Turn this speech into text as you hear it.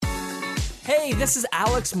Hey, this is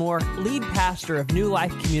Alex Moore, lead pastor of New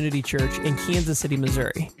Life Community Church in Kansas City,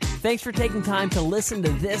 Missouri. Thanks for taking time to listen to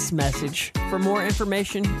this message. For more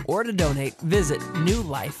information or to donate, visit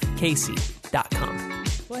newlifekc.com.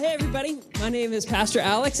 Well, hey, everybody. My name is Pastor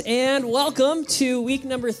Alex, and welcome to week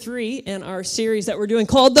number 3 in our series that we're doing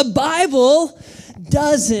called The Bible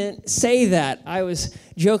Doesn't Say That. I was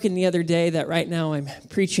joking the other day that right now I'm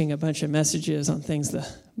preaching a bunch of messages on things the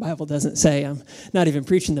Bible doesn't say. I'm not even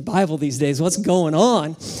preaching the Bible these days. What's going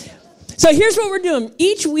on? So here's what we're doing.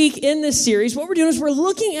 Each week in this series, what we're doing is we're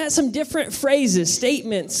looking at some different phrases,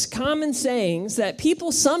 statements, common sayings that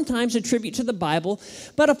people sometimes attribute to the Bible,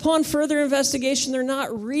 but upon further investigation, they're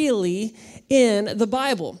not really in the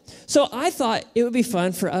Bible. So I thought it would be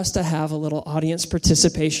fun for us to have a little audience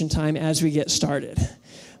participation time as we get started.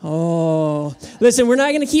 Oh, listen, we're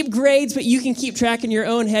not going to keep grades, but you can keep track in your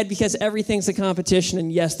own head because everything's a competition,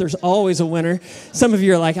 and yes, there's always a winner. Some of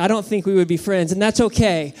you are like, I don't think we would be friends, and that's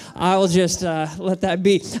okay. I'll just let that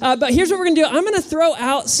be. But here's what we're going to do. I'm going to throw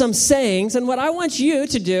out some sayings, and what I want you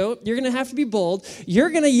to do, you're going to have to be bold. You're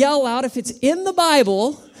going to yell out if it's in the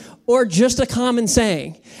Bible or just a common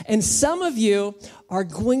saying. And some of you are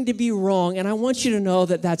going to be wrong, and I want you to know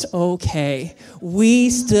that that's okay. We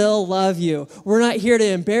still love you. We're not here to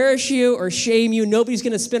embarrass you or shame you. Nobody's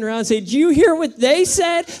going to spin around and say, "Did you hear what they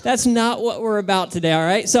said?" That's not what we're about today, all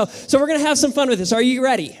right? So we're going to have some fun with this. Are you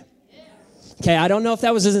ready? Okay, I don't know if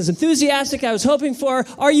that was as enthusiastic I was hoping for.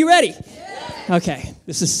 Are you ready? Okay,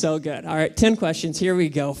 this is so good. All right, 10 questions. Here we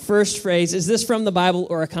go. First phrase, is this from the Bible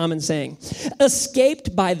or a common saying?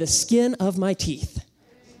 Escaped by the skin of my teeth.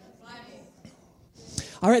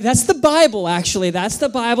 All right, that's the Bible, actually. That's the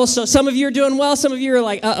Bible. So some of you are doing well. Some of you are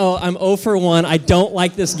like, uh-oh, I'm 0 for 1. I don't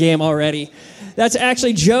like this game already. That's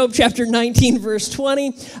actually Job chapter 19, verse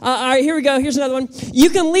 20. All right, here we go. Here's another one.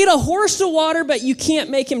 You can lead a horse to water, but you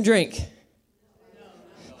can't make him drink.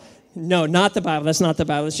 No, not the Bible. That's not the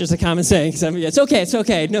Bible. It's just a common saying. Some of you, it's okay. It's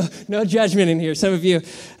okay. No judgment in here. Some of you,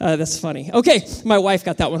 that's funny. Okay, my wife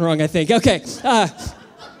got that one wrong, I think. Okay.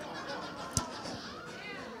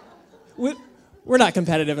 We're not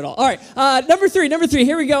competitive at all. All right, number three,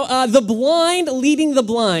 here we go. The blind leading the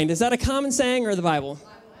blind. Is that a common saying or the Bible?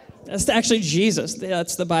 That's actually Jesus.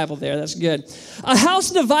 That's the Bible there. That's good. A house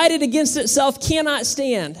divided against itself cannot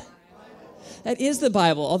stand. That is the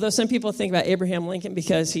Bible, although some people think about Abraham Lincoln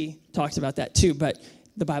because he talks about that too, but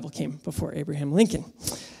the Bible came before Abraham Lincoln.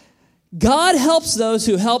 God helps those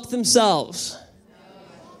who help themselves.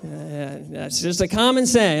 That's just a common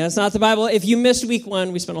saying. That's not the Bible. If you missed week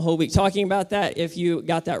 1, we spent a whole week talking about that. If you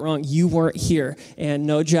got that wrong, you weren't here, and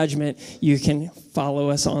no judgment. You can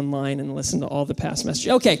follow us online and listen to all the past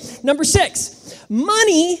messages. Okay, number 6.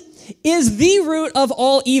 Money is the root of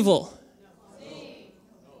all evil.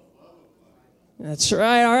 That's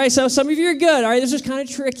right. All right. So some of you are good. All right. This is kind of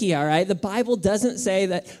tricky. All right. The Bible doesn't say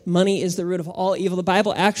that money is the root of all evil. The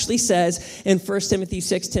Bible actually says in 1 Timothy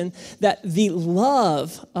 6:10 that the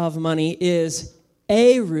love of money is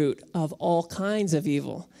a root of all kinds of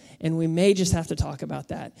evil. And we may just have to talk about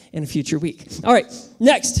that in a future week. All right.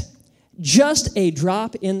 Next, just a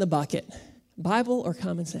drop in the bucket. Bible or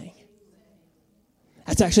common saying?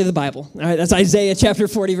 That's actually the Bible. All right, that's Isaiah chapter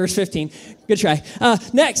 40, verse 15. Good try.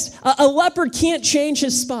 Next, a leopard can't change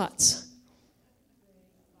his spots.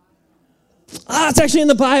 It's actually in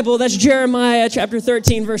the Bible. That's Jeremiah chapter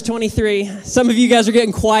 13, verse 23. Some of you guys are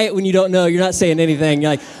getting quiet when you don't know. You're not saying anything. You're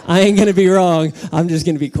like, I ain't going to be wrong. I'm just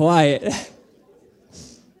going to be quiet.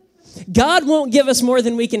 God won't give us more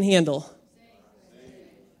than we can handle.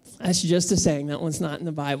 That's just a saying. That one's not in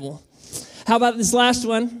the Bible. How about this last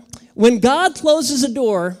one? When God closes a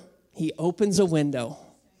door, he opens a window.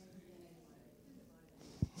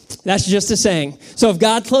 That's just a saying. So if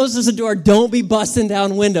God closes a door, don't be busting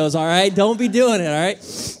down windows, all right? Don't be doing it, all right?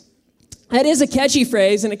 That is a catchy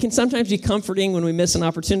phrase, and it can sometimes be comforting when we miss an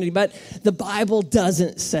opportunity, but the Bible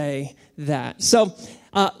doesn't say that. So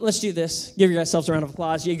let's do this. Give yourselves a round of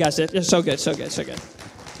applause. You guys did so good, so good, so good.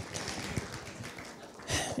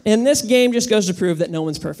 And this game just goes to prove that no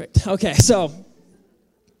one's perfect. Okay, so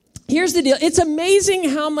here's the deal. It's amazing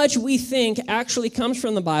how much we think actually comes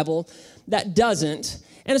from the Bible that doesn't.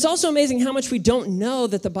 And it's also amazing how much we don't know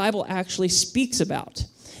that the Bible actually speaks about.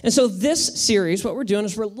 And so this series, what we're doing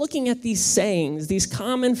is we're looking at these sayings, these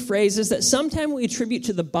common phrases that sometimes we attribute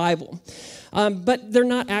to the Bible, but they're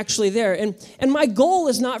not actually there. And my goal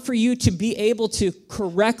is not for you to be able to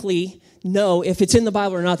correctly know if it's in the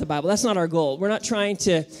Bible or not the Bible. That's not our goal. We're not trying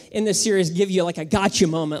to, in this series, give you like a gotcha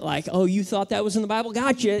moment, like, oh, you thought that was in the Bible?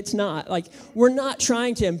 Gotcha, it's not. Like, we're not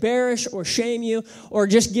trying to embarrass or shame you or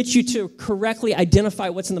just get you to correctly identify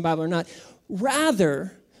what's in the Bible or not.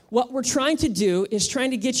 Rather, what we're trying to do is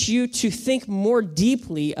trying to get you to think more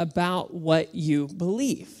deeply about what you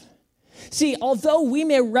believe. See, although we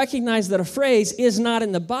may recognize that a phrase is not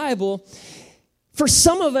in the Bible, for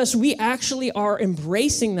some of us, we actually are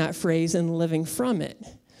embracing that phrase and living from it.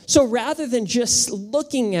 So rather than just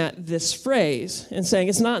looking at this phrase and saying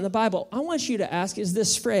it's not in the Bible, I want you to ask, is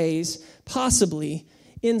this phrase possibly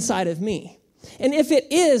inside of me? And if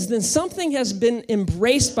it is, then something has been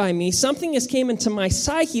embraced by me. Something has came into my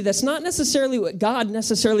psyche that's not necessarily what God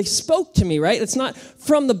necessarily spoke to me, right? It's not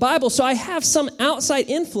from the Bible. So I have some outside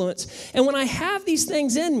influence. And when I have these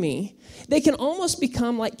things in me, they can almost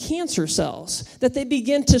become like cancer cells, that they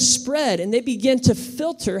begin to spread and they begin to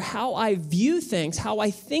filter how I view things, how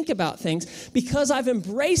I think about things. Because I've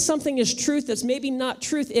embraced something as truth that's maybe not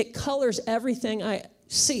truth, it colors everything I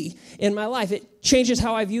see in my life. It changes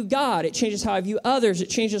how I view God. It changes how I view others. It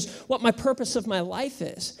changes what my purpose of my life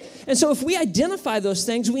is. And so if we identify those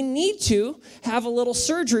things, we need to have a little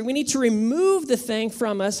surgery. We need to remove the thing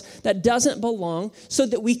from us that doesn't belong so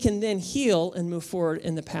that we can then heal and move forward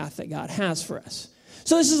in the path that God has for us.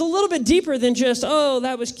 So this is a little bit deeper than just, oh,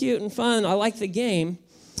 that was cute and fun. I like the game.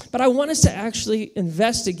 But I want us to actually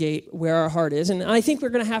investigate where our heart is. And I think we're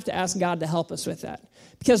going to have to ask God to help us with that.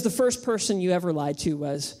 Because the first person you ever lied to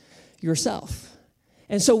was yourself.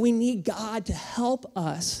 And so we need God to help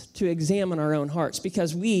us to examine our own hearts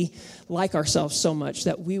because we like ourselves so much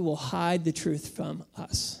that we will hide the truth from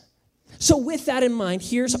us. So with that in mind,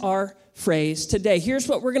 here's our phrase today. Here's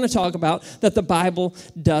what we're going to talk about that the Bible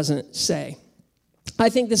doesn't say. I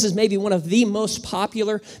think this is maybe one of the most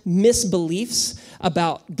popular misbeliefs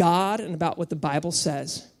about God and about what the Bible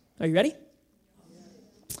says. Are you ready?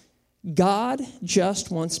 God just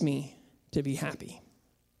wants me to be happy.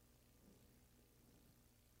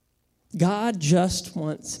 God just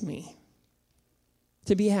wants me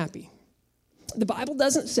to be happy. The Bible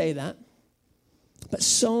doesn't say that, but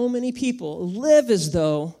so many people live as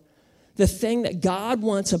though the thing that God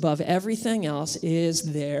wants above everything else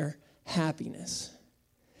is their happiness.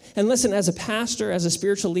 And listen, as a pastor, as a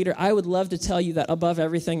spiritual leader, I would love to tell you that above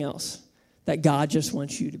everything else, that God just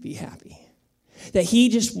wants you to be happy. That he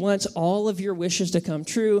just wants all of your wishes to come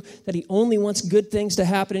true, that he only wants good things to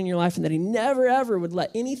happen in your life, and that he never, ever would let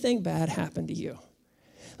anything bad happen to you.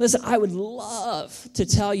 Listen, I would love to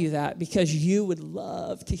tell you that because you would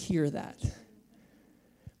love to hear that.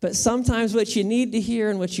 But sometimes what you need to hear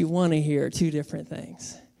and what you want to hear are two different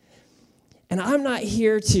things. And I'm not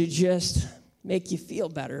here to just make you feel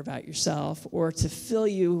better about yourself or to fill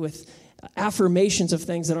you with affirmations of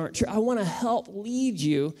things that aren't true. I want to help lead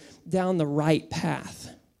you down the right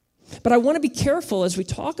path. But I want to be careful as we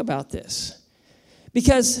talk about this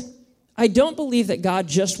because I don't believe that God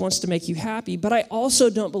just wants to make you happy, but I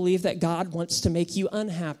also don't believe that God wants to make you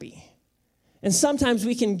unhappy. And sometimes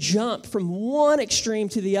we can jump from one extreme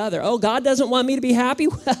to the other. Oh, God doesn't want me to be happy?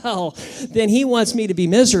 Well, then he wants me to be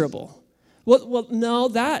miserable. Well, no,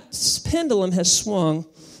 that pendulum has swung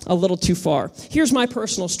a little too far. Here's my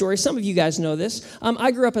personal story. Some of you guys know this. I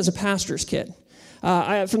grew up as a pastor's kid.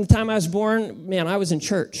 From the time I was born, man, I was in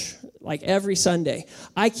church like every Sunday.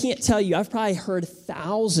 I can't tell you, I've probably heard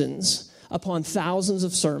thousands upon thousands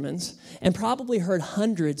of sermons and probably heard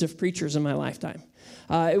hundreds of preachers in my lifetime.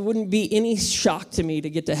 It wouldn't be any shock to me to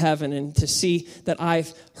get to heaven and to see that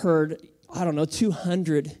I've heard,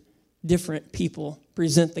 200 different people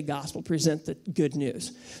present the gospel, present the good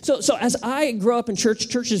news. So as I grow up in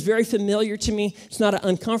church is very familiar to me. It's not an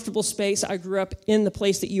uncomfortable space. I grew up in the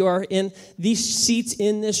place that you are in, these seats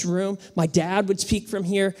in this room. My dad would speak from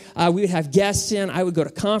here. We would have guests in. I would go to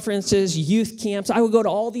conferences, youth camps. I would go to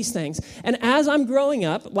all these things. And as I'm growing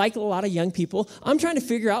up, like a lot of young people, I'm trying to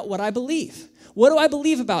figure out what I believe. What do I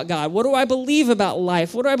believe about God? What do I believe about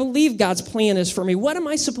life? What do I believe God's plan is for me? What am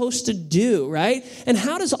I supposed to do, right? And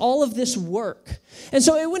how does all of this work? And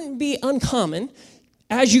so it wouldn't be uncommon,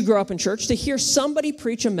 as you grow up in church, to hear somebody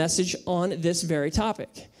preach a message on this very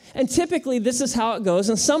topic. And typically, this is how it goes.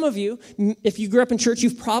 And some of you, if you grew up in church,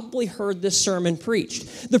 you've probably heard this sermon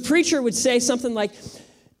preached. The preacher would say something like,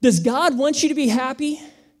 does God want you to be happy?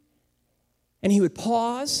 And he would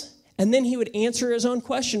pause. And then he would answer his own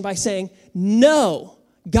question by saying, no,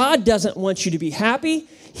 God doesn't want you to be happy.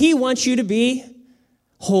 He wants you to be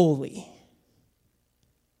holy.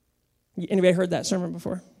 Anybody heard that sermon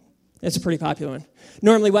before? It's a pretty popular one.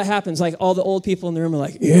 Normally what happens, like all the old people in the room are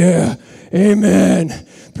like, yeah, amen,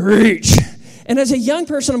 preach. And as a young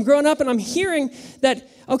person, I'm growing up and I'm hearing that,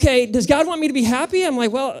 okay, does God want me to be happy? I'm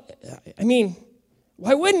like, well,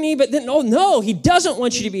 why wouldn't he? But then, oh no, he doesn't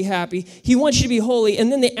want you to be happy. He wants you to be holy.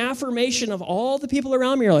 And then the affirmation of all the people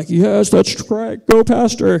around me are like, yes, that's right. Go,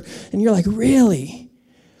 pastor. And you're like, really?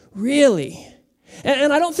 Really?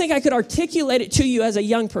 And I don't think I could articulate it to you as a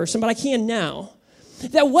young person, but I can now.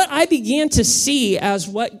 That what I began to see as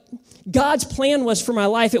what God's plan was for my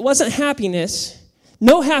life, it wasn't happiness.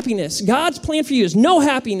 No happiness. God's plan for you is no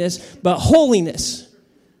happiness, but holiness.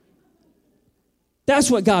 That's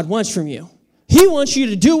what God wants from you. He wants you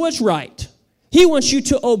to do what's right. He wants you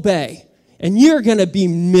to obey. And you're going to be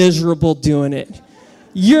miserable doing it.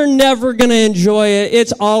 You're never going to enjoy it.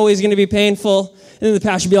 It's always going to be painful. And then the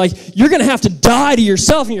pastor would be like, you're going to have to die to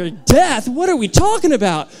yourself in your death. What are we talking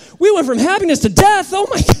about? We went from happiness to death. Oh,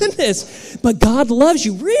 my goodness. But God loves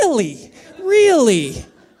you. Really? Really?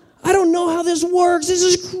 I don't know how this works. This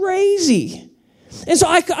is crazy. And so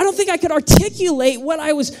I don't think I could articulate what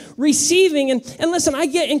I was receiving. And listen, I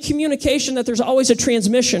get in communication that there's always a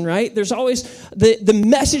transmission, right? There's always the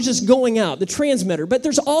message is going out, the transmitter. But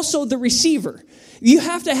there's also the receiver. You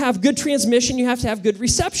have to have good transmission. You have to have good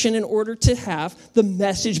reception in order to have the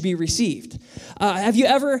message be received. Have you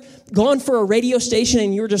ever gone for a radio station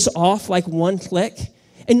and you were just off like one click?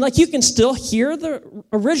 And like you can still hear the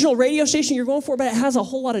original radio station you're going for, but it has a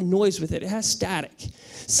whole lot of noise with it. It has static.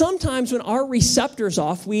 Sometimes when our receptor's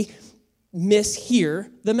off, we mishear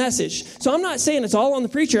the message. So I'm not saying it's all on the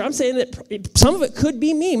preacher. I'm saying that some of it could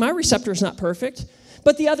be me. My receptor's not perfect.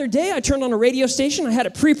 But the other day I turned on a radio station. I had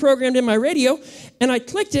it pre-programmed in my radio, and I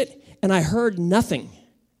clicked it, and I heard nothing.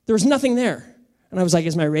 There was nothing there. And I was like,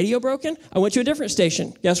 is my radio broken? I went to a different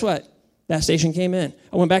station. Guess what? That station came in.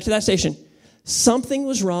 I went back to that station. Something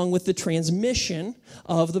was wrong with the transmission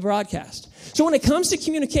of the broadcast. So when it comes to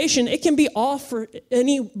communication, it can be off for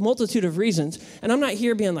any multitude of reasons. And I'm not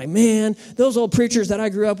here being like, man, those old preachers that I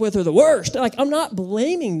grew up with are the worst. Like, I'm not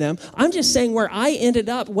blaming them. I'm just saying where I ended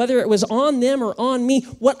up, whether it was on them or on me,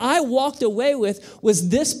 what I walked away with was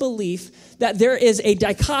this belief that there is a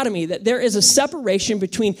dichotomy, that there is a separation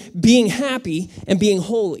between being happy and being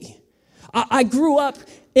holy. I grew up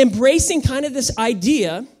embracing kind of this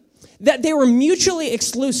idea that they were mutually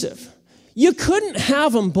exclusive. You couldn't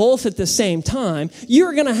have them both at the same time. You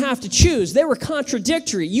were going to have to choose. They were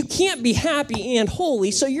contradictory. You can't be happy and holy,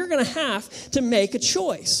 so you're going to have to make a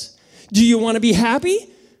choice. Do you want to be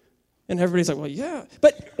happy? And everybody's like, well, yeah.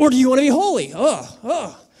 Or do you want to be holy?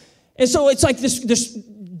 And so it's like this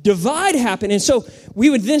divide happened. And so we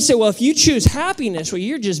would then say, well, if you choose happiness, well,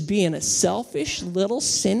 you're just being a selfish, little,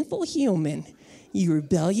 sinful human, you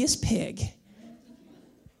rebellious pig.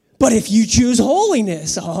 But if you choose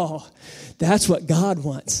holiness, that's what God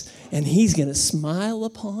wants. And he's going to smile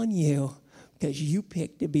upon you because you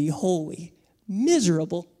picked to be holy.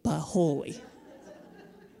 Miserable, but holy.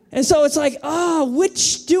 And so it's like,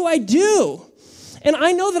 which do I do? And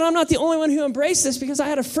I know that I'm not the only one who embraced this because I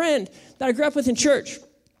had a friend that I grew up with in church.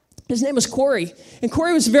 His name was Corey. And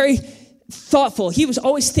Corey was very thoughtful. He was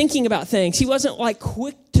always thinking about things. He wasn't like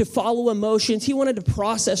quick to follow emotions. He wanted to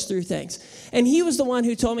process through things. And he was the one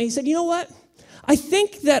who told me, he said, you know what? I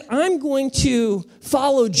think that I'm going to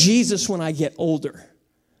follow Jesus when I get older.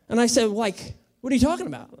 And I said, like, what are you talking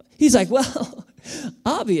about? He's like, well,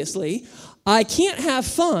 obviously, I can't have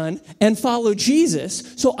fun and follow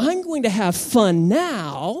Jesus, so I'm going to have fun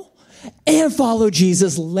now and follow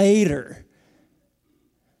Jesus later.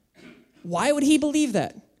 Why would he believe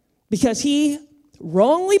that? Because he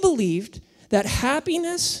wrongly believed that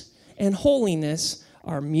happiness and holiness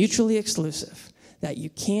are mutually exclusive, that you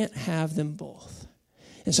can't have them both.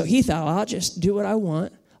 And so he thought, I'll just do what I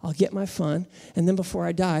want, I'll get my fun, and then before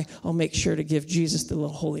I die, I'll make sure to give Jesus the little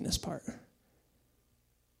holiness part.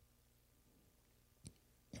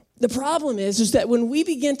 The problem is that when we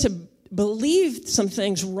begin to believe some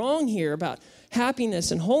things wrong here about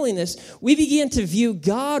happiness and holiness, we begin to view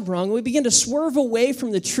God wrong. We begin to swerve away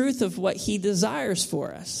from the truth of what he desires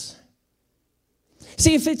for us.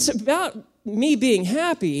 See, if it's about me being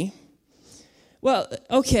happy, well,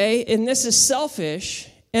 okay, and this is selfish,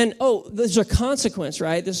 and there's a consequence,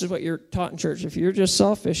 right? This is what you're taught in church. If you're just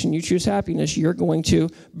selfish and you choose happiness, you're going to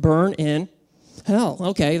burn in hell.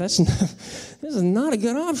 Okay, this is not a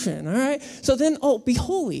good option, all right? So then, be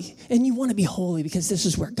holy. And you want to be holy because this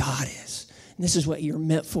is where God is. And this is what you're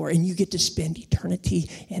meant for. And you get to spend eternity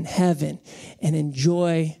in heaven and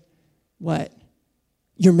enjoy what?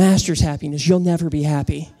 Your master's happiness. You'll never be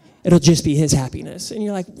happy. It'll just be his happiness. And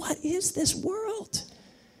you're like, what is this world?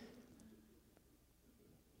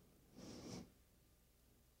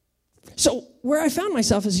 So where I found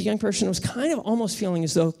myself as a young person was kind of almost feeling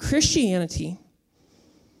as though Christianity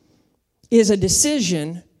is a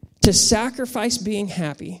decision to sacrifice being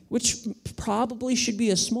happy, which probably should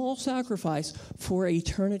be a small sacrifice for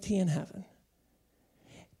eternity in heaven.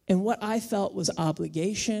 And what I felt was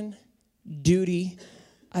obligation, duty.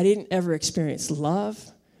 I didn't ever experience love,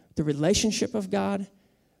 the relationship of God,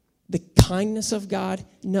 the kindness of God.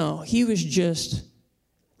 No, he was just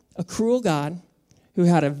a cruel God who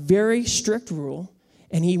had a very strict rule,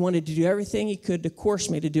 and he wanted to do everything he could to coerce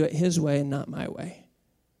me to do it his way and not my way.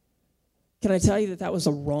 Can I tell you that that was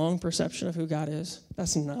a wrong perception of who God is?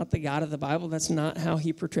 That's not the God of the Bible. That's not how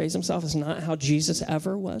he portrays himself. It's not how Jesus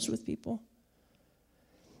ever was with people.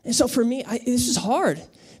 And so for me, this is hard.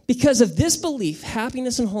 Because of this belief,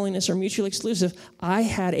 happiness and holiness are mutually exclusive, I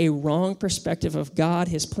had a wrong perspective of God,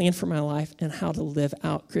 his plan for my life, and how to live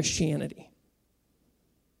out Christianity.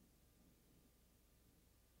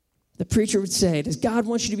 The preacher would say, does God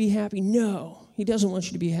want you to be happy? No, he doesn't want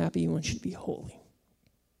you to be happy. He wants you to be holy.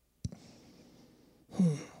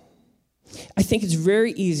 I think it's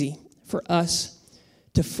very easy for us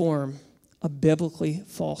to form a biblically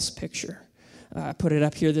false picture. I put it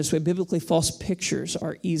up here this way. Biblically false pictures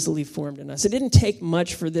are easily formed in us. It didn't take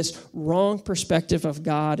much for this wrong perspective of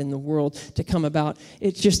God and the world to come about.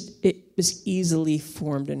 It was easily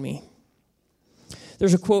formed in me.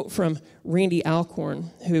 There's a quote from Randy Alcorn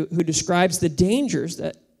who describes the dangers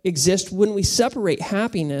that exist when we separate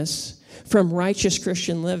happiness from righteous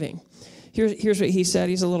Christian living. Here's what he said.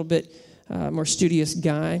 He's a little bit more studious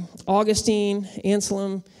guy. Augustine,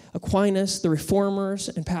 Anselm, Aquinas, the Reformers,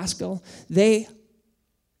 and Pascal, they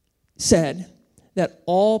said that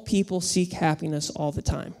all people seek happiness all the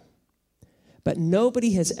time. But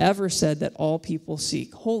nobody has ever said that all people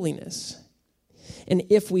seek holiness. And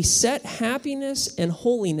if we set happiness and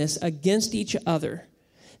holiness against each other,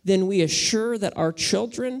 then we assure that our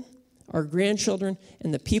children, our grandchildren,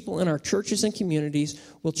 and the people in our churches and communities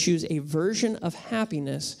will choose a version of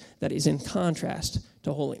happiness that is in contrast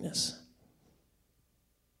to holiness.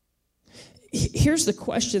 Here's the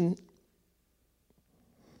question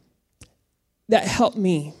that helped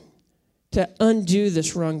me to undo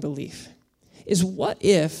this wrong belief is, what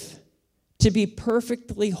if to be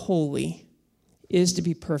perfectly holy is to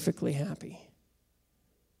be perfectly happy?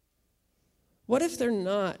 What if they're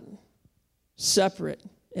not separate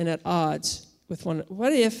and at odds with one?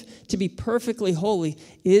 What if to be perfectly holy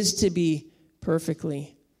is to be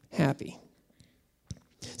perfectly happy?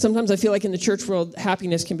 Sometimes I feel like in the church world,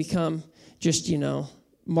 happiness can become just,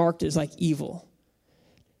 marked as like evil.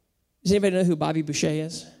 Does anybody know who Bobby Boucher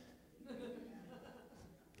is?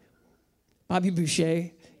 Bobby Boucher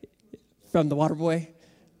from The Waterboy,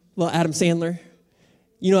 little Adam Sandler.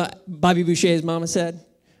 You know what Bobby Boucher's mama said?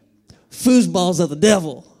 Foosball's of the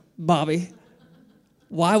devil, Bobby.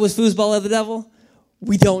 Why was foosball of the devil?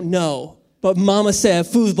 We don't know. But mama said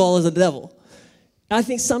foosball is the devil. I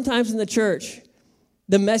think sometimes in the church,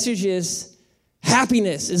 the message is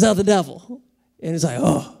happiness is of the devil. And it's like,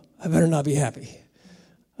 oh, I better not be happy.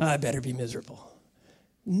 I better be miserable.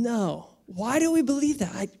 No. Why do we believe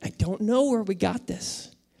that? I don't know where we got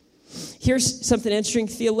this. Here's something interesting.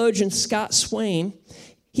 Theologian Scott Swain,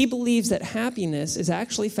 he believes that happiness is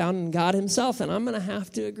actually found in God himself, and I'm going to have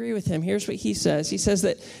to agree with him. Here's what he says. He says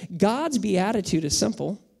that God's beatitude is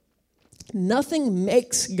simple. Nothing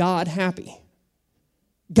makes God happy.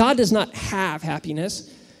 God does not have happiness.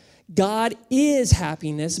 God is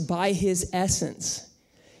happiness by his essence.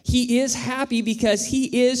 He is happy because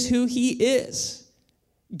he is who he is.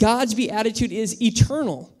 God's beatitude is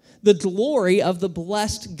eternal. The glory of the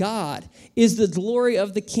blessed God is the glory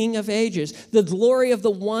of the King of ages, the glory of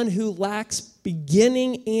the one who lacks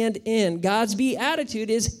beginning and end. God's beatitude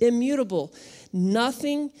is immutable.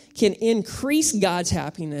 Nothing can increase God's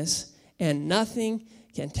happiness, and nothing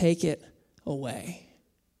can take it away.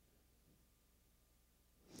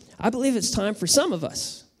 I believe it's time for some of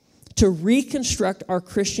us to reconstruct our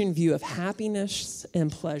Christian view of happiness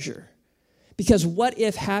and pleasure. Because what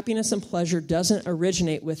if happiness and pleasure doesn't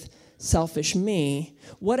originate with selfish me?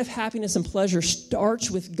 What if happiness and pleasure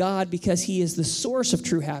starts with God because he is the source of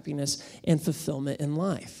true happiness and fulfillment in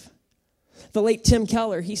life? The late Tim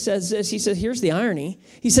Keller, he says this. He says, here's the irony.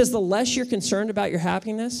 He says, the less you're concerned about your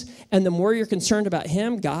happiness and the more you're concerned about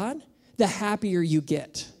him, God, the happier you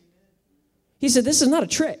get. He said, this is not a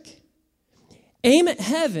trick. Aim at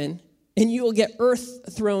heaven and you will get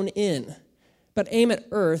earth thrown in. But aim at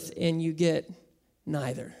earth and you get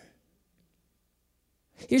neither.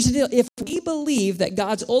 Here's the deal. If we believe that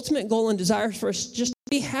God's ultimate goal and desire for us just to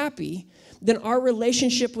be happy, then our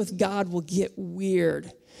relationship with God will get weird.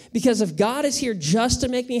 Because if God is here just to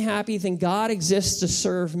make me happy, then God exists to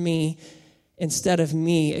serve me instead of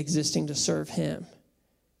me existing to serve him.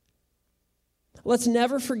 Let's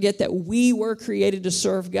never forget that we were created to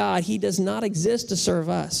serve God. He does not exist to serve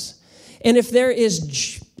us. And if there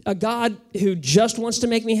is a God who just wants to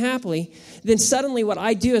make me happy, then suddenly what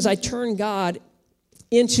I do is I turn God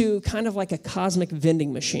into kind of like a cosmic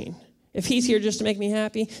vending machine. If he's here just to make me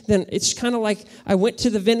happy, then it's kind of like I went to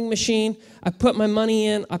the vending machine, I put my money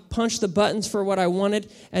in, I punched the buttons for what I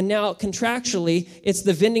wanted, and now contractually, it's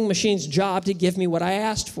the vending machine's job to give me what I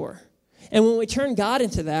asked for. And when we turn God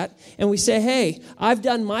into that and we say, hey, I've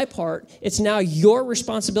done my part, it's now your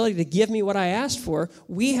responsibility to give me what I asked for,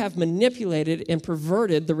 we have manipulated and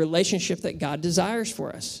perverted the relationship that God desires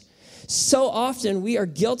for us. So often we are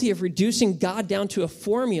guilty of reducing God down to a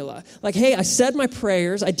formula. Like, hey, I said my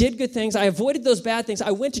prayers, I did good things, I avoided those bad things,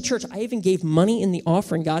 I went to church, I even gave money in the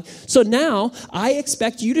offering, God. So now I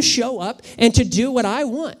expect you to show up and to do what I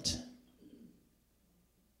want.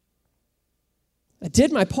 I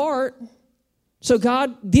did my part. So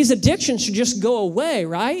God, these addictions should just go away,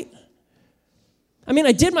 right? I mean,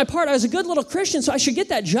 I did my part. I was a good little Christian, so I should get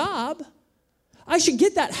that job. I should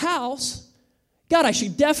get that house. God, I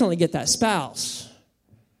should definitely get that spouse.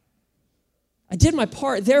 I did my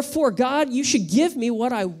part. Therefore, God, you should give me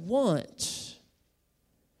what I want.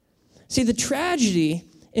 See, the tragedy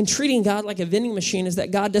in treating God like a vending machine is that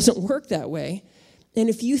God doesn't work that way. And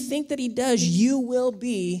if you think that he does, you will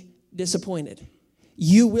be disappointed.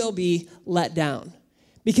 You will be let down.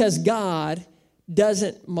 Because God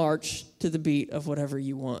doesn't march to the beat of whatever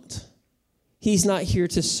you want. He's not here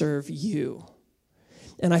to serve you.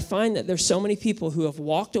 And I find that there's so many people who have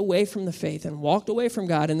walked away from the faith and walked away from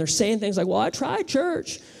God, and they're saying things like, well, I tried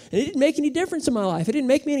church, and it didn't make any difference in my life. It didn't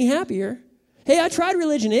make me any happier. Hey, I tried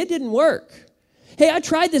religion. It didn't work. Hey, I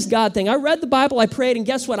tried this God thing. I read the Bible, I prayed, and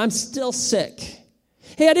guess what? I'm still sick.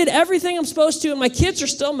 Hey, I did everything I'm supposed to, and my kids are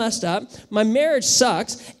still messed up. My marriage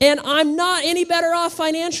sucks, and I'm not any better off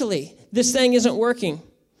financially. This thing isn't working.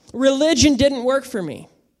 Religion didn't work for me.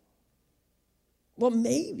 Well,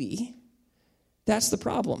 maybe that's the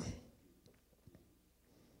problem.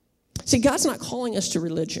 See, God's not calling us to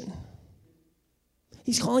religion.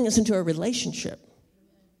 He's calling us into a relationship.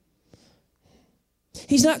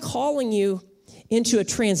 He's not calling you into a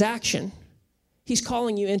transaction. He's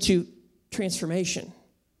calling you into transformation,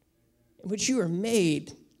 in which you are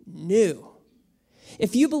made new.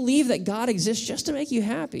 If you believe that God exists just to make you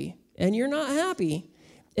happy, and you're not happy,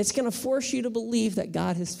 it's going to force you to believe that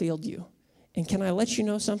God has failed you. And can I let you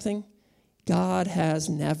know something? God has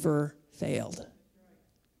never failed.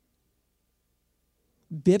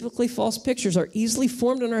 Biblically false pictures are easily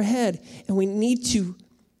formed in our head, and we need to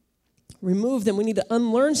remove them. We need to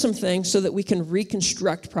unlearn some things so that we can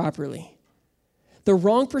reconstruct properly. The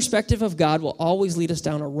wrong perspective of God will always lead us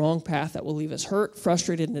down a wrong path that will leave us hurt,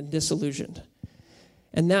 frustrated, and disillusioned.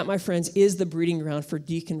 And that, my friends, is the breeding ground for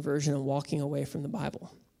deconversion and walking away from the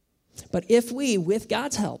Bible. But if we, with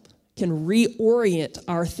God's help, can reorient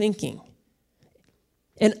our thinking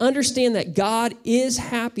and understand that God is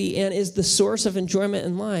happy and is the source of enjoyment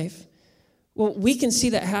in life, well, we can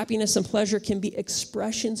see that happiness and pleasure can be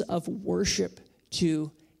expressions of worship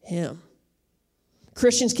to him.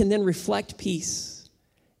 Christians can then reflect peace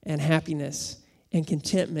and happiness and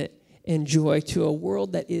contentment and joy to a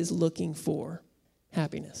world that is looking for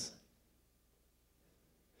happiness.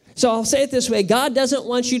 So I'll say it this way. God doesn't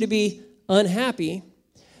want you to be unhappy,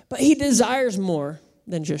 but he desires more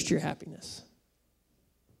than just your happiness.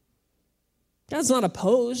 God's not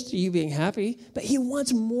opposed to you being happy, but he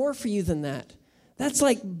wants more for you than that. That's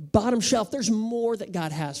like bottom shelf. There's more that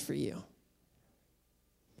God has for you.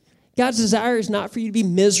 God's desire is not for you to be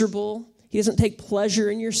miserable. He doesn't take pleasure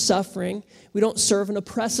in your suffering. We don't serve an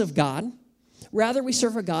oppressive God. Rather, we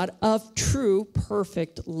serve a God of true,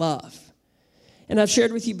 perfect love. And I've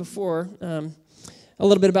shared with you before a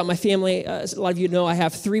little bit about my family. A lot of you know I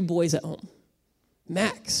have 3 boys at home.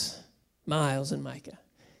 Max, Miles, and Micah.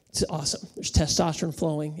 It's awesome. There's testosterone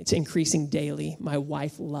flowing. It's increasing daily. My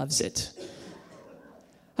wife loves it.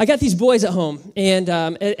 I got these boys at home, and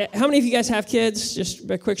how many of you guys have kids? Just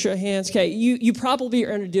a quick show of hands. Okay, you probably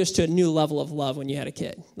are introduced to a new level of love when you had a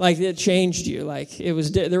kid. Like, it changed you. Like, there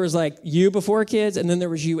was like you before kids, and then there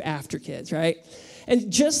was you after kids, right?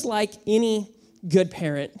 And just like any good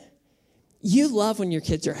parent, you love when your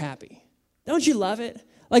kids are happy. Don't you love it?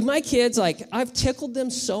 Like, my kids, like, I've tickled them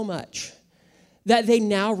so much that they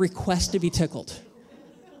now request to be tickled.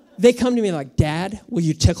 They come to me like, Dad, will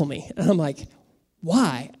you tickle me? And I'm like,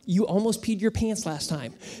 why? You almost peed your pants last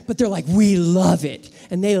time. But they're like, we love it.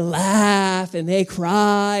 And they laugh and they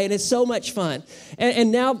cry, and it's so much fun.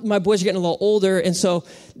 And now my boys are getting a little older, and so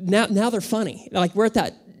now they're funny. Like, we're at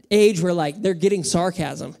that age where, like, they're getting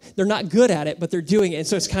sarcasm. They're not good at it, but they're doing it, and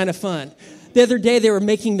so it's kind of fun. The other day, they were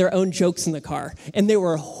making their own jokes in the car, and they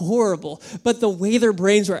were horrible. But the way their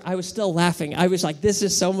brains were, I was still laughing. I was like, this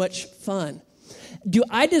is so much fun. Do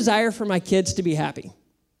I desire for my kids to be happy?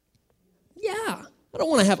 Yeah. I don't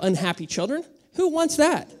want to have unhappy children. Who wants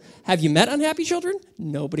that? Have you met unhappy children?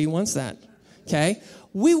 Nobody wants that, okay?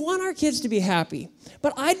 We want our kids to be happy,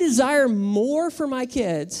 but I desire more for my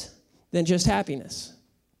kids than just happiness.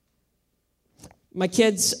 My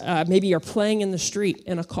kids maybe are playing in the street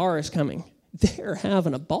and a car is coming. They're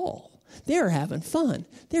having a ball. They're having fun.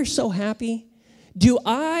 They're so happy. Do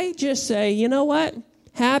I just say, you know what?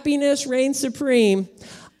 Happiness reigns supreme.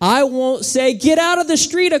 I won't say, get out of the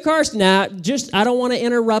street, of course. Nah, I don't want to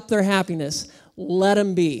interrupt their happiness. Let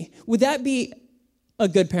them be. Would that be a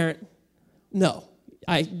good parent? No.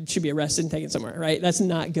 I should be arrested and taken somewhere, right? That's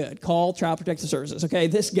not good. Call Child Protective Services, okay?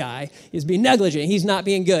 This guy is being negligent. He's not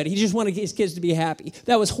being good. He just wanted his kids to be happy.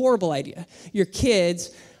 That was a horrible idea. Your kids'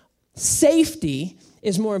 safety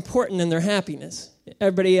is more important than their happiness.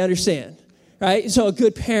 Everybody understand, right? So a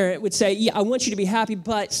good parent would say, yeah, I want you to be happy,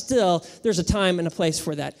 but still, there's a time and a place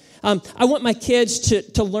for that. I want my kids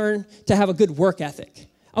to learn to have a good work ethic.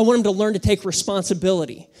 I want them to learn to take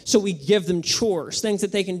responsibility. So we give them chores, things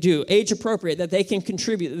that they can do, age appropriate, that they can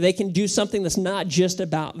contribute, that they can do something that's not just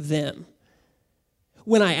about them.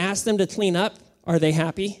 When I ask them to clean up, are they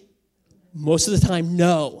happy? Most of the time,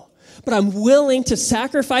 no. But I'm willing to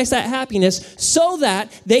sacrifice that happiness so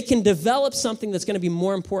that they can develop something that's going to be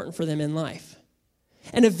more important for them in life.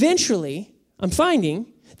 And eventually, I'm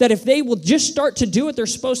finding that if they will just start to do what they're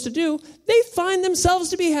supposed to do, they find themselves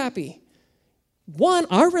to be happy. One,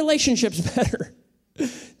 our relationship's better.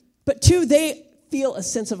 But two, they feel a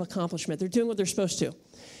sense of accomplishment. They're doing what they're supposed to.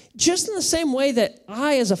 Just in the same way that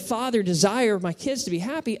I, as a father, desire my kids to be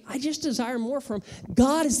happy, I just desire more for them.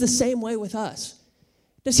 God is the same way with us.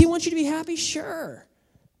 Does he want you to be happy? Sure.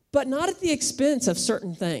 But not at the expense of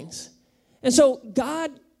certain things. And so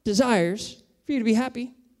God desires for you to be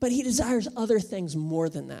happy, but he desires other things more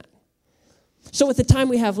than that. So with the time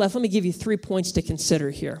we have left, let me give you 3 points to consider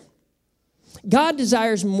here. God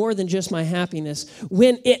desires more than just my happiness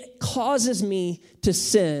when it causes me to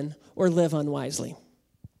sin or live unwisely.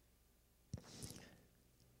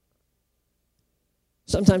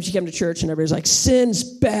 Sometimes you come to church and everybody's like, sin's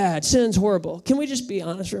bad, sin's horrible. Can we just be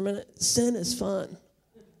honest for a minute? Sin is fun.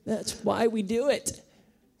 That's why we do it.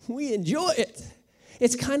 We enjoy it.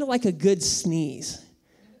 It's kind of like a good sneeze.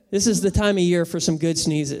 This is the time of year for some good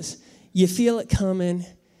sneezes. You feel it coming,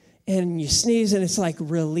 and you sneeze, and it's like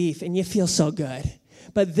relief, and you feel so good.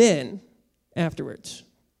 But then, afterwards,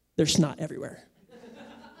 there's snot everywhere.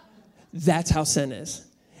 That's how sin is.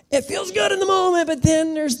 It feels good in the moment, but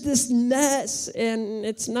then there's this mess, and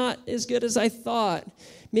it's not as good as I thought.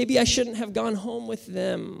 Maybe I shouldn't have gone home with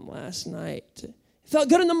them last night. It felt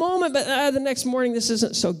good in the moment, but the next morning, this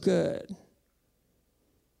isn't so good.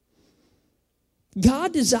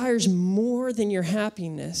 God desires more than your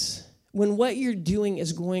happiness when what you're doing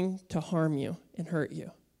is going to harm you and hurt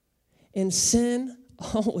you. And sin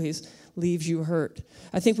always leaves you hurt.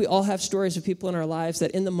 I think we all have stories of people in our lives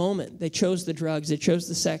that in the moment, they chose the drugs, they chose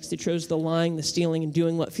the sex, they chose the lying, the stealing, and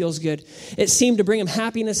doing what feels good. It seemed to bring them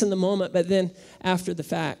happiness in the moment, but then after the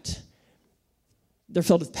fact, they're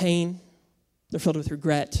filled with pain, they're filled with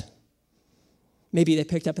regret. Maybe they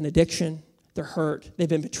picked up an addiction, they're hurt, they've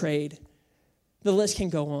been betrayed. The list can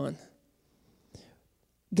go on.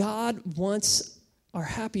 God wants our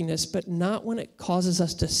happiness, but not when it causes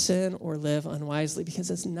us to sin or live unwisely, because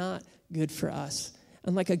it's not good for us.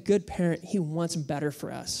 And like a good parent, he wants better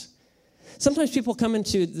for us. Sometimes people come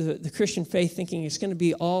into the Christian faith thinking it's going to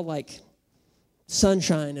be all like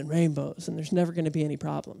sunshine and rainbows, and there's never going to be any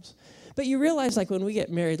problems. But you realize, like, when we get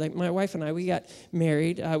married, like my wife and I, we got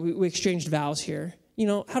married, we exchanged vows here. You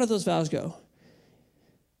know, how do those vows go?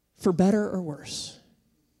 For better or worse,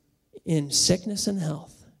 in sickness and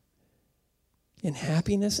health, in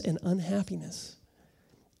happiness and unhappiness.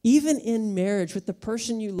 Even in marriage with the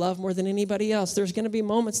person you love more than anybody else, there's going to be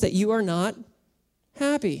moments that you are not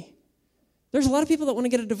happy. There's a lot of people that want to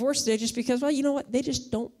get a divorce today just because, well, you know what? They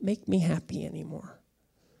just don't make me happy anymore.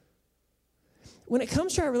 When it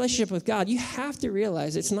comes to our relationship with God, you have to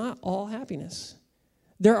realize it's not all happiness.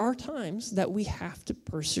 There are times that we have to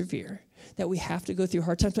persevere, that we have to go through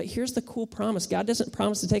hard times. But here's the cool promise. God doesn't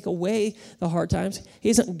promise to take away the hard times. He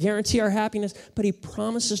doesn't guarantee our happiness, but he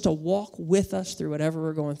promises to walk with us through whatever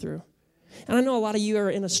we're going through. And I know a lot of you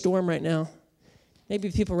are in a storm right now.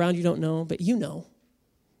 Maybe people around you don't know, but you know.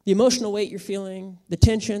 The emotional weight you're feeling, the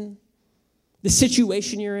tension, the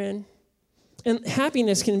situation you're in. And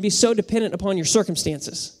happiness can be so dependent upon your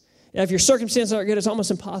circumstances. If your circumstances aren't good, it's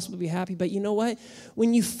almost impossible to be happy. But you know what?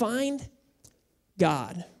 When you find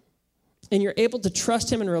God and you're able to trust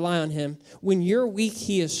him and rely on him, when you're weak,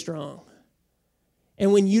 he is strong.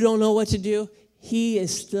 And when you don't know what to do, he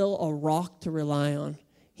is still a rock to rely on.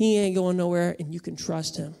 He ain't going nowhere, and you can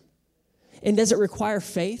trust him. And does it require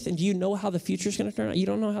faith? And do you know how the future's going to turn out? You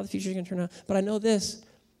don't know how the future's going to turn out. But I know this.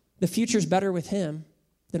 The future's better with him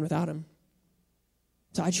than without him.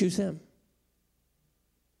 So I choose him.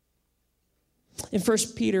 In 1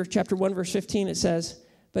 Peter chapter 1, verse 15, it says,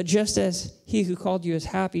 but just as he who called you is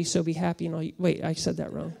happy, so be happy in all you... Wait, I said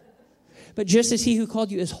that wrong. But just as he who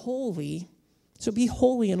called you is holy, so be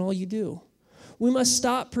holy in all you do. We must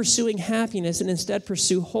stop pursuing happiness and instead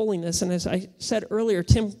pursue holiness. And as I said earlier,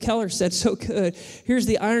 Tim Keller said so good, here's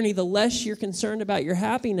the irony: the less you're concerned about your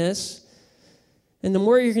happiness and the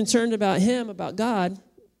more you're concerned about him, about God,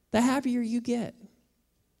 the happier you get.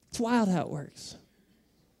 It's wild how it works.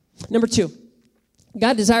 Number 2,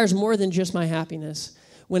 God desires more than just my happiness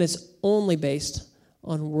when it's only based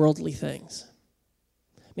on worldly things.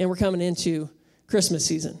 Man, we're coming into Christmas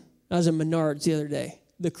season. I was in Menards the other day.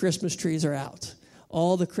 The Christmas trees are out.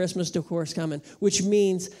 All the Christmas decor is coming, which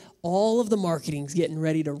means all of the marketing's getting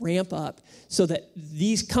ready to ramp up so that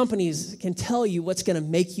these companies can tell you what's going to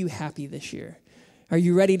make you happy this year. Are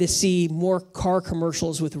you ready to see more car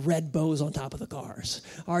commercials with red bows on top of the cars?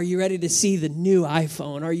 Are you ready to see the new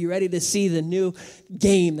iPhone? Are you ready to see the new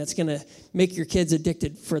game that's going to make your kids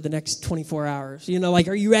addicted for the next 24 hours? You know, like,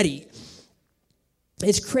 are you ready?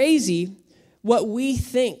 It's crazy what we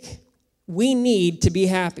think we need to be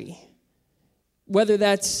happy, whether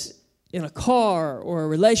that's in a car or a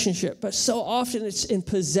relationship, but so often it's in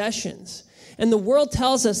possessions. And the world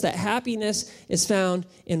tells us that happiness is found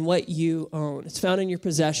in what you own. It's found in your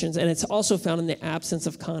possessions, and it's also found in the absence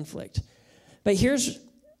of conflict. But here's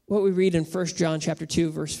what we read in 1 John chapter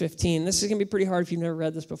 2, verse 15. This is going to be pretty hard if you've never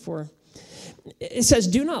read this before. It says,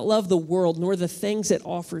 do not love the world nor the things it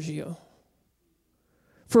offers you.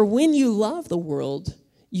 For when you love the world,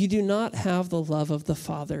 you do not have the love of the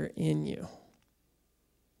Father in you.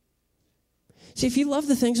 See, if you love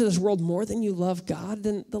the things of this world more than you love God,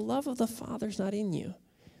 then the love of the Father's not in you.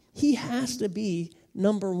 He has to be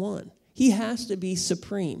number one. He has to be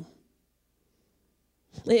supreme.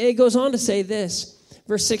 It goes on to say this,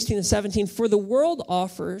 verse 16 and 17, for the world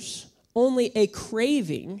offers only a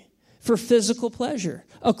craving for physical pleasure,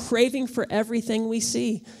 a craving for everything we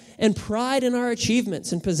see, and pride in our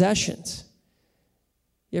achievements and possessions.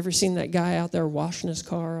 You ever seen that guy out there washing his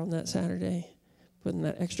car on that Saturday? Putting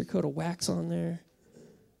that extra coat of wax on there.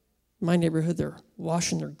 In my neighborhood, they're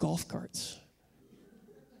washing their golf carts.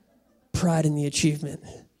 Pride in the achievement.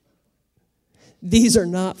 These are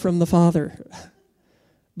not from the Father,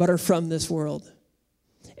 but are from this world.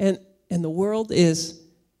 And the world is,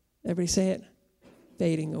 everybody say it,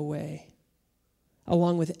 fading away,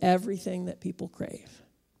 along with everything that people crave.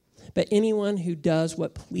 But anyone who does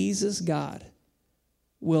what pleases God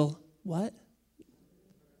will, what?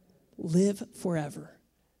 Live forever.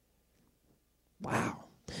 Wow.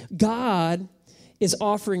 God is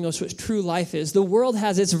offering us what true life is. The world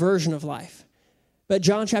has its version of life. But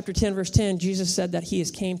John chapter 10, verse 10, Jesus said that he has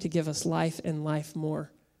came to give us life and life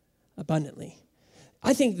more abundantly.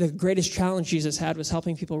 I think the greatest challenge Jesus had was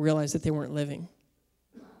helping people realize that they weren't living.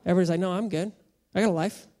 Everybody's like, no, I'm good. I got a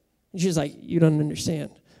life. And she's like, you don't understand.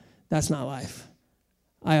 That's not life.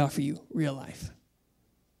 I offer you real life.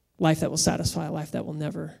 Life that will satisfy, life that will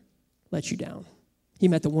never let you down. He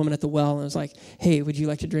met the woman at the well and was like, hey, would you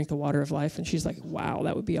like to drink the water of life? And she's like, wow,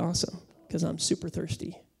 that would be awesome, because I'm super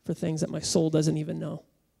thirsty for things that my soul doesn't even know.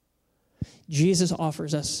 Jesus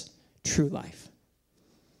offers us true life.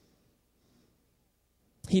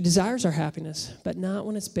 He desires our happiness, but not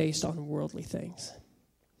when it's based on worldly things.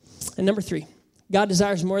 And number 3, God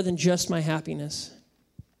desires more than just my happiness,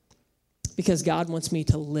 because God wants me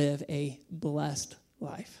to live a blessed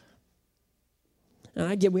life.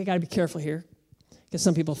 And we got to be careful here, because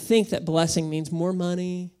some people think that blessing means more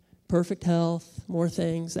money, perfect health, more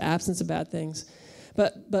things, the absence of bad things.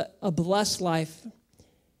 But a blessed life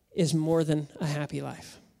is more than a happy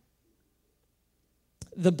life.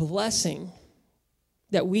 The blessing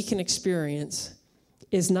that we can experience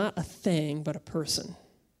is not a thing, but a person.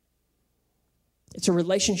 It's a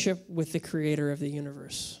relationship with the creator of the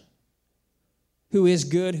universe, who is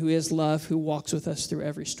good, who is love, who walks with us through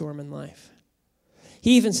every storm in life.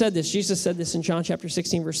 He even said this. Jesus said this in John chapter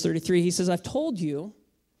 16, verse 33. He says, I've told you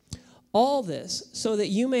all this so that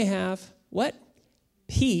you may have, what?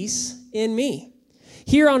 Peace in me.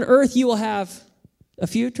 Here on earth you will have a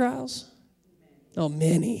few trials. Oh,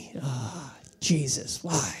 many. Jesus,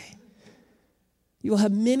 why? You will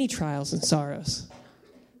have many trials and sorrows.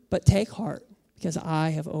 But take heart, because I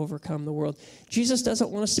have overcome the world. Jesus doesn't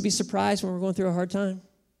want us to be surprised when we're going through a hard time.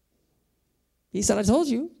 He said, I told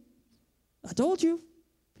you.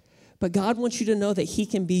 But God wants you to know that he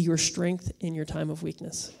can be your strength in your time of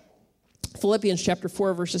weakness. Philippians chapter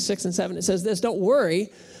 4, verses 6 and 7, it says this, don't worry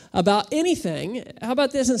about anything. How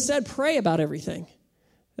about this? Instead, pray about everything.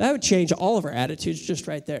 That would change all of our attitudes just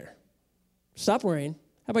right there. Stop worrying.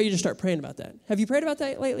 How about you just start praying about that? Have you prayed about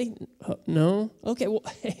that lately? No? Okay, well,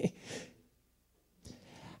 hey.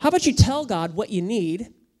 How about you tell God what you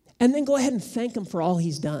need and then go ahead and thank him for all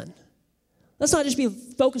he's done? Let's not just be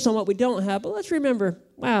focused on what we don't have, but let's remember,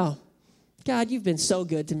 wow, God, you've been so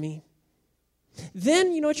good to me.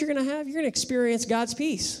 Then you know what you're going to have? You're going to experience God's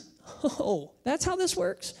peace. Oh, that's how this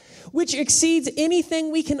works, which exceeds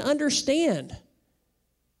anything we can understand.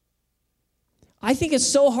 I think it's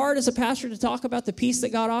so hard as a pastor to talk about the peace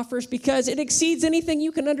that God offers because it exceeds anything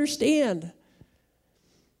you can understand.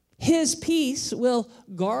 His peace will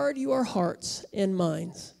guard your hearts and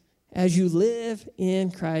minds as you live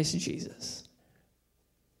in Christ Jesus.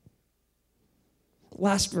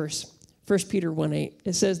 Last verse, 1 Peter 1:8.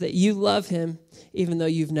 It says that you love him even though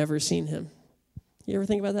you've never seen him. You ever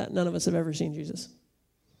think about that? None of us have ever seen Jesus.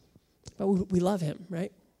 But we love him,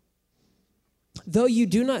 right? Though you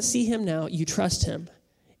do not see him now, you trust him,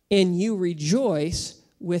 and you rejoice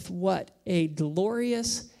with what? A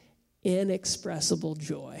glorious, inexpressible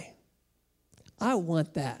joy. I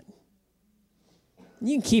want that.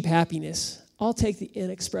 You can keep happiness. I'll take the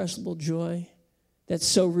inexpressible joy that's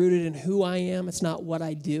so rooted in who I am. It's not what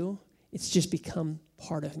I do. It's just become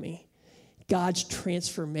part of me. God's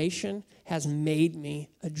transformation has made me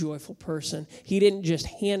a joyful person. He didn't just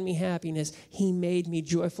hand me happiness. He made me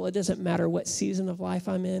joyful. It doesn't matter what season of life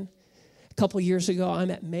I'm in. A couple years ago,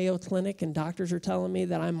 I'm at Mayo Clinic, and doctors are telling me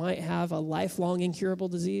that I might have a lifelong incurable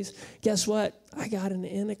disease. Guess what? I got an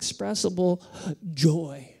inexpressible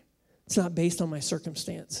joy. It's not based on my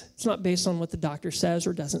circumstance. It's not based on what the doctor says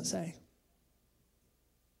or doesn't say.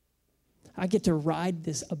 I get to ride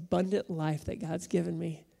this abundant life that God's given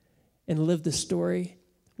me and live the story,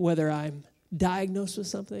 whether I'm diagnosed with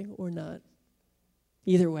something or not.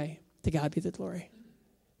 Either way, to God be the glory.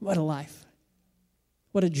 What a life.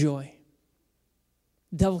 What a joy.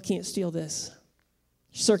 The devil can't steal this.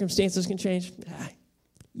 Circumstances can change.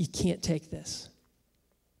 You can't take this.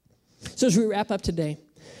 So as we wrap up today,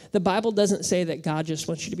 the Bible doesn't say that God just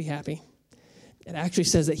wants you to be happy. It actually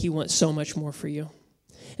says that he wants so much more for you.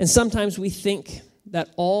 And sometimes we think that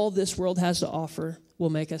all this world has to offer will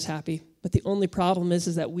make us happy. But the only problem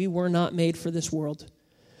is that we were not made for this world.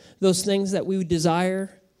 Those things that we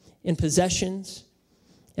desire in possessions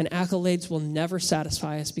and accolades will never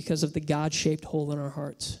satisfy us because of the God-shaped hole in our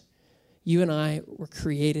hearts. You and I were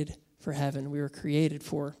created for heaven. We were created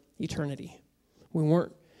for eternity. We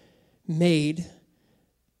weren't made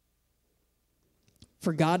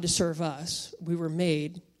for God to serve us. We were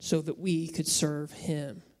made so that we could serve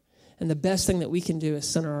him. And the best thing that we can do is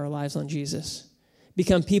center our lives on Jesus.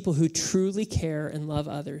 Become people who truly care and love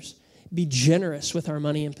others. Be generous with our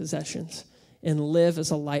money and possessions. And live as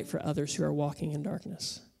a light for others who are walking in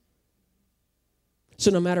darkness. So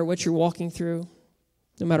no matter what you're walking through,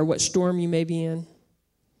 no matter what storm you may be in,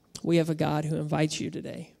 we have a God who invites you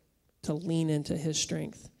today to lean into his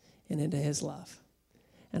strength and into his love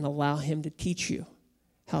and allow him to teach you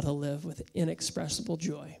how to live with inexpressible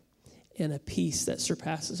joy and a peace that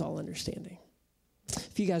surpasses all understanding.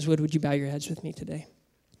 If you guys would you bow your heads with me today?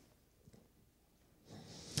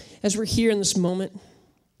 As we're here in this moment,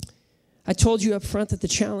 I told you up front that the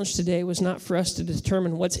challenge today was not for us to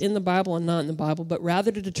determine what's in the Bible and not in the Bible, but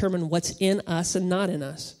rather to determine what's in us and not in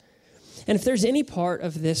us. And if there's any part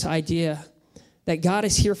of this idea that God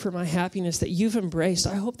is here for my happiness that you've embraced,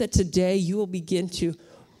 I hope that today you will begin to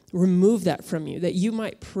remove that from you, that you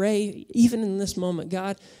might pray even in this moment,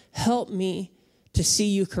 God, help me to see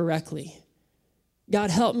you correctly.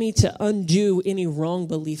 God, help me to undo any wrong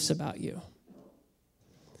beliefs about you.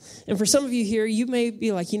 And for some of you here, you may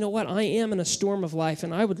be like, you know what, I am in a storm of life,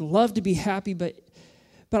 and I would love to be happy, but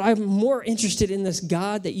I'm more interested in this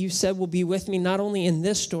God that you said will be with me, not only in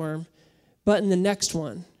this storm, but in the next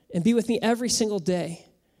one, and be with me every single day.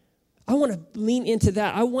 I want to lean into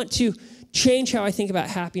that. I want to change how I think about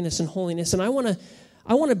happiness and holiness, and I want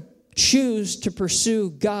to choose to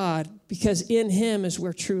pursue God, because in him is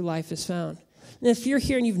where true life is found. And if you're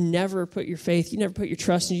here and you've never put your faith, you never put your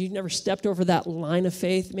trust in, you've never stepped over that line of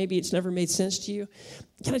faith, maybe it's never made sense to you,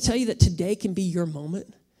 can I tell you that today can be your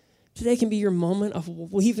moment? Today can be your moment of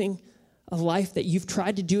leaving a life that you've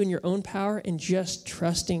tried to do in your own power and just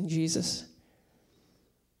trusting Jesus.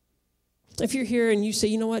 If you're here and you say,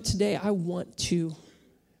 you know what, today I want to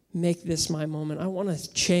make this my moment. I want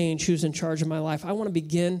to change who's in charge of my life. I want to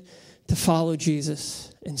begin to follow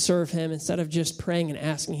Jesus and serve him instead of just praying and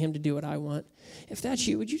asking him to do what I want. If that's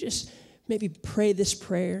you, would you just maybe pray this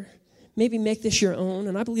prayer? Maybe make this your own.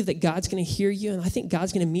 And I believe that God's going to hear you, and I think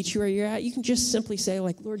God's going to meet you where you're at. You can just simply say,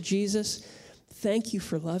 like, Lord Jesus, thank you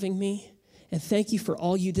for loving me, and thank you for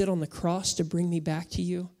all you did on the cross to bring me back to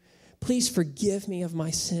you. Please forgive me of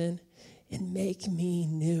my sin and make me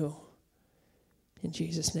new. In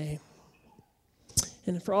Jesus' name.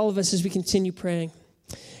 And for all of us as we continue praying,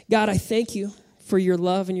 God, I thank you for your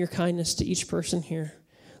love and your kindness to each person here.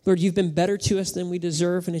 Lord, you've been better to us than we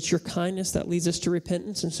deserve, and it's your kindness that leads us to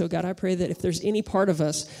repentance. And so, God, I pray that if there's any part of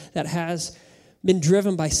us that has been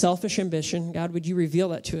driven by selfish ambition, God, would you reveal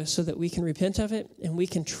that to us so that we can repent of it and we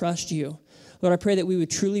can trust you. Lord, I pray that we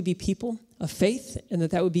would truly be people of faith and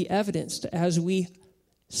that would be evidenced as we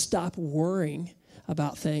stop worrying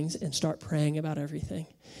about things and start praying about everything.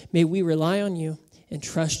 May we rely on you and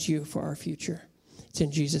trust you for our future. It's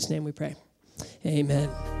in Jesus' name we pray. Amen.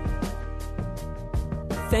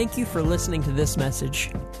 Thank you for listening to this message.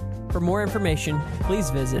 For more information, please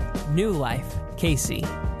visit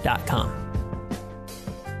newlifekc.com.